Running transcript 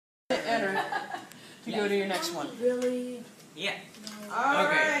better to go to your next one. Really? Yeah.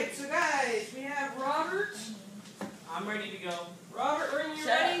 Alright, so guys, we have Robert. I'm ready to go. Robert, are you Shut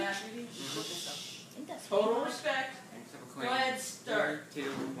up, ready? Matthew. Total respect. Go ahead, start. 3, 2,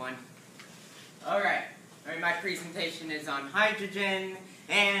 1. Alright. My presentation is on hydrogen,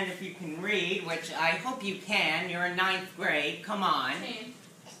 and if you can read, which I hope you can, you're in 9th grade, come on. Same.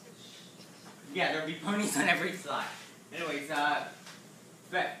 Yeah, there'll be ponies on every slide. Anyways,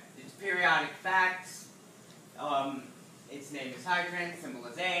 it's periodic facts. Its name is hydrogen, symbol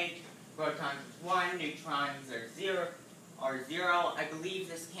is H, protons is 1, neutrons are 0. I believe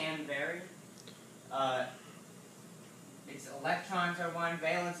this can vary. Its electrons are 1,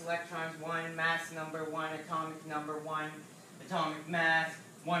 valence electrons 1, mass number 1, atomic number 1, atomic mass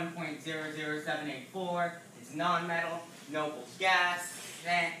 1.00784. It's non-metal, noble gas.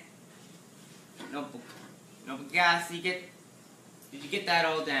 Noble gas. Did you get that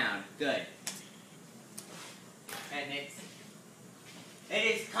all down? Good. And it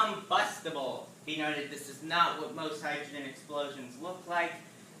is combustible. Be noted, this is not what most hydrogen explosions look like.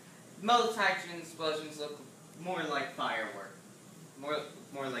 Most hydrogen explosions look more like firework.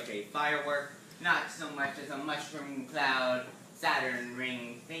 More like a firework, not so much as a mushroom cloud Saturn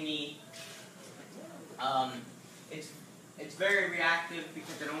ring thingy. It's very reactive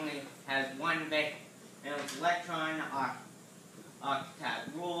because it only has one valence electron,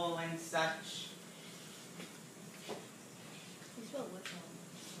 octet rule and such.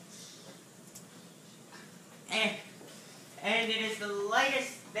 And it is the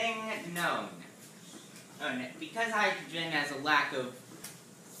lightest thing known. Because hydrogen has a lack of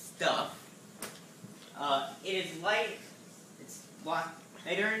stuff, it is light. It's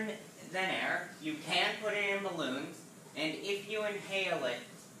lighter than air. You can put it in balloons, and if you inhale it,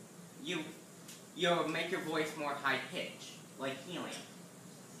 you'll make your voice more high pitched, like helium.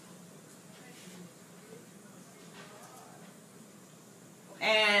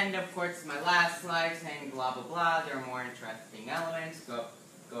 And of course, my last slide saying blah blah blah. There are more interesting elements. Go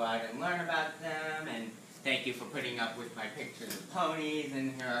out and learn about them. And thank you for putting up with my pictures of ponies.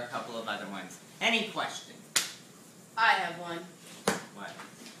 And here are a couple of other ones. Any questions? I have one. What?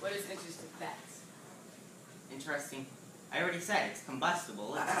 What is interesting facts? Interesting. I already said it's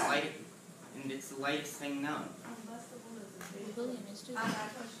combustible. It's light, and it's the lightest thing known. Combustible is a stable. I got a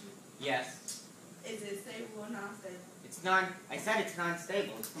question. Yes. Is it stable or non-stable? It's I said it's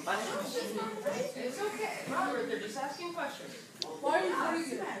non-stable. It's combustible. It's okay. Robert, they're just asking questions. Why are you recording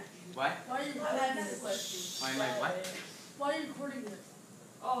this? What? Why are you recording this? Why am I what? Why are you recording this?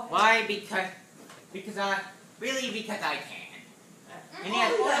 Oh, Why? Because I can. And yeah,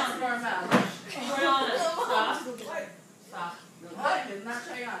 Hold on for a minute. Triana, stop. Stop. Hydrogen, not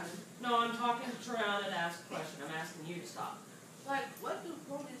Triana. No, I'm talking to Triana to ask a question. I'm asking you to stop. Like, what do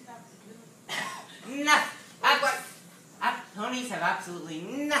ponies have to do? Nothing. Ponies have absolutely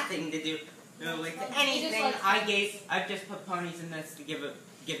nothing to do with anything. I've just put ponies in this to give the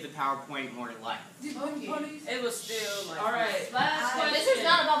PowerPoint more life. Ponies? It was still like. All right. Last question. This is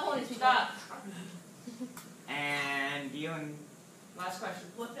not about ponies. Stop. And you and Last question.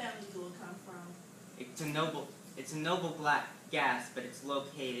 What family do it come from? it's a noble black gas, but it's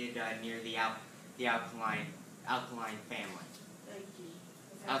located near the alkaline family. Thank you.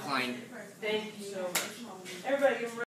 Alkaline. Thank you so much. Everybody give 'em